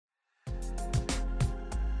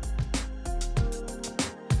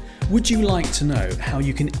Would you like to know how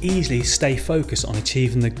you can easily stay focused on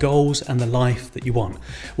achieving the goals and the life that you want?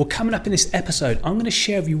 Well, coming up in this episode, I'm going to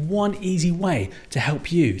share with you one easy way to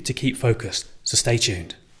help you to keep focused. So stay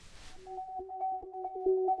tuned.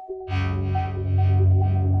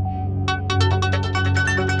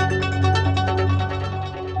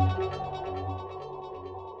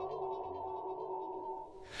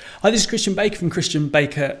 Hi, this is Christian Baker from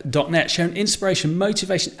christianbaker.net, sharing inspiration,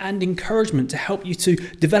 motivation and encouragement to help you to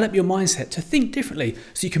develop your mindset, to think differently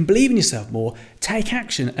so you can believe in yourself more, take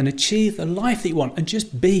action and achieve the life that you want and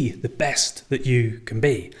just be the best that you can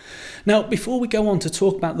be. Now, before we go on to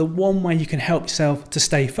talk about the one way you can help yourself to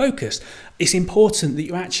stay focused, it's important that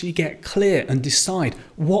you actually get clear and decide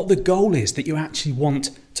what the goal is that you actually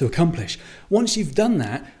want to accomplish. Once you've done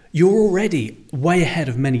that, you're already way ahead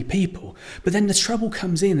of many people. But then the trouble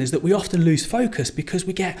comes in is that we often lose focus because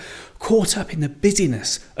we get caught up in the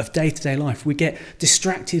busyness of day-to-day life. We get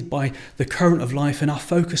distracted by the current of life and our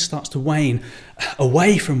focus starts to wane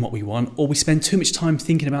away from what we want, or we spend too much time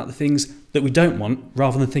thinking about the things that we don't want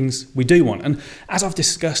rather than things we do want. And as I've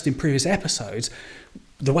discussed in previous episodes,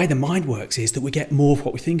 the way the mind works is that we get more of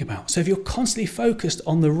what we think about. So if you're constantly focused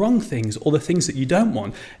on the wrong things or the things that you don't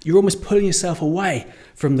want, you're almost pulling yourself away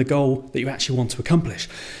from the goal that you actually want to accomplish.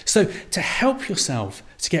 So to help yourself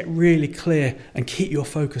to get really clear and keep your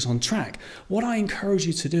focus on track, what I encourage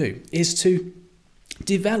you to do is to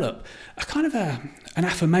develop a kind of an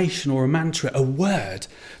affirmation or a mantra, a word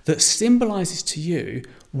that symbolizes to you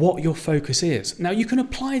what your focus is. Now, you can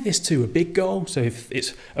apply this to a big goal. So if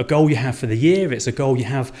it's a goal you have for the year, if it's a goal you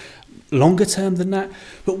have longer term than that.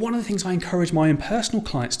 But one of the things I encourage my own personal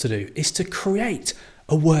clients to do is to create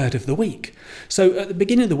a word of the week. So at the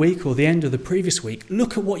beginning of the week or the end of the previous week,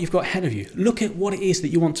 look at what you've got ahead of you. Look at what it is that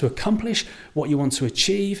you want to accomplish, what you want to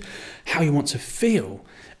achieve, how you want to feel,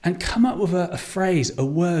 and come up with a phrase, a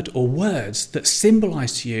word or words that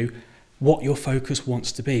symbolize to you what your focus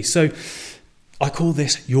wants to be. So I call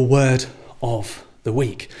this your word of the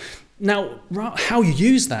week. Now, how you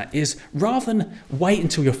use that is rather than wait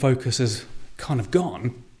until your focus is kind of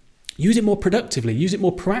gone, use it more productively, use it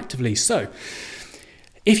more proactively. So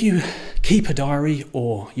if you keep a diary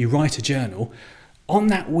or you write a journal, on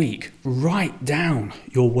that week, write down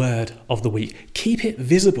your word of the week. Keep it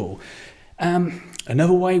visible.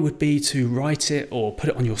 Another way would be to write it or put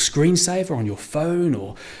it on your screensaver on your phone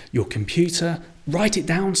or your computer. Write it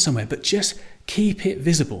down somewhere, but just keep it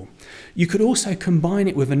visible. You could also combine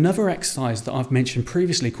it with another exercise that I've mentioned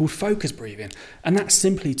previously called focus breathing. And that's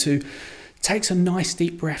simply to take some nice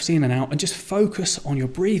deep breaths in and out and just focus on your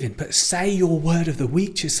breathing. But say your word of the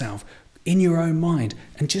week to yourself in your own mind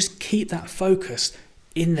and just keep that focus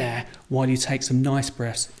in there while you take some nice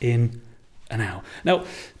breaths in and out. Now,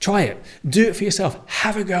 try it. Do it for yourself.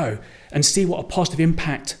 Have a go and see what a positive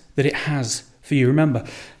impact that it has for you. Remember,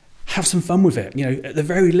 have some fun with it. At the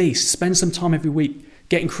very least, spend some time every week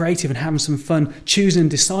getting creative and having some fun, choosing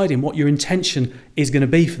and deciding what your intention is going to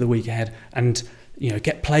be for the week ahead, and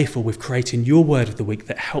get playful with creating your word of the week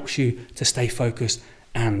that helps you to stay focused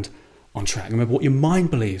and on track. Remember, what your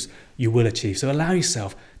mind believes you will achieve. So allow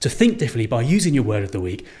yourself to think differently by using your word of the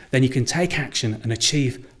week. Then you can take action and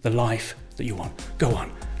achieve the life that you want. Go on,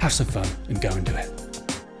 have some fun and go and do it.